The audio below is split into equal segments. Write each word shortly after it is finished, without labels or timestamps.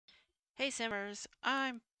Hey Simmers,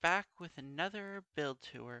 I'm back with another build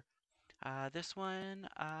tour. This one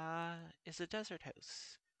is a desert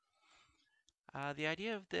house. The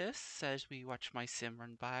idea of this, as we watch my sim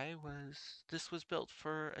run by, was this was built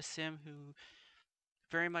for a sim who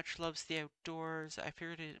very much loves the outdoors. I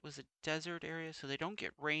figured it was a desert area, so they don't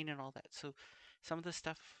get rain and all that. So some of the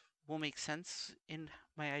stuff will make sense in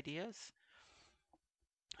my ideas.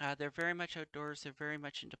 They're very much outdoors. They're very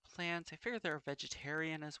much into plants. I figured they're a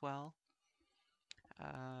vegetarian as well.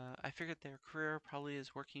 I figured their career probably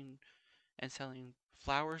is working and selling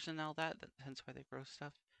flowers and all that. Hence why they grow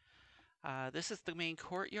stuff. This is the main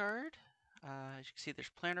courtyard. As you can see, there's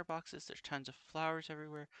planter boxes. There's tons of flowers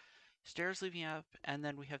everywhere. Stairs leading up, and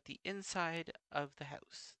then we have the inside of the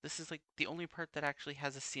house. This is like the only part that actually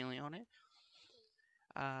has a ceiling on it.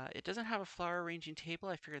 It doesn't have a flower arranging table.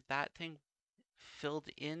 I figured that thing filled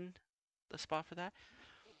in the spot for that.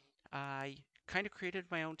 I kind of created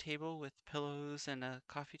my own table with pillows and a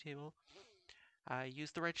coffee table. I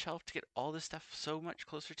used the red shelf to get all this stuff so much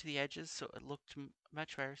closer to the edges so it looked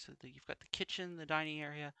much better. So that you've got the kitchen, the dining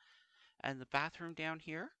area, and the bathroom down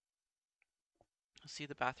here. You'll see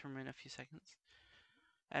the bathroom in a few seconds.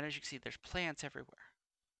 And as you can see, there's plants everywhere.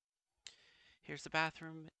 Here's the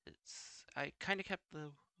bathroom. I kind of kept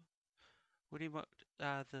the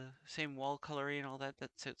same wall coloring and all that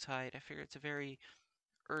that's outside. I figure it's a very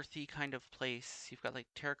earthy kind of place. You've got like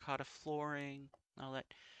terracotta flooring and all that.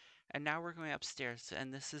 And now we're going upstairs,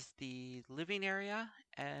 and this is the living area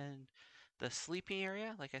and the sleeping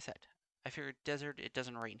area. Like I said, I figured desert, it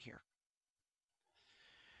doesn't rain here.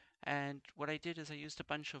 And what I did is I used a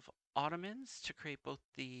bunch of ottomans to create both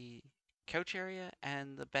the couch area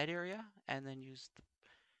and the bed area, and then used the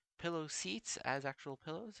pillow seats as actual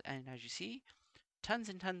pillows. And as you see, tons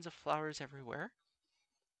and tons of flowers everywhere.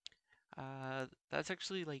 That's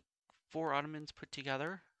actually like 4 ottomans put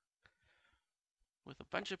together with a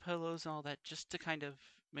bunch of pillows and all that just to kind of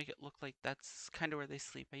make it look like that's kind of where they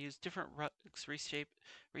sleep. I used different rugs,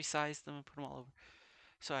 resized them, and put them all over.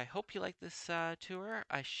 So I hope you like this tour.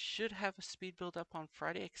 I should have a speed build up on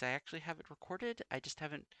Friday because I actually have it recorded. I just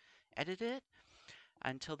haven't edited it.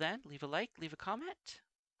 Until then, leave a like, leave a comment,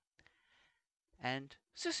 and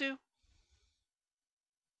susu!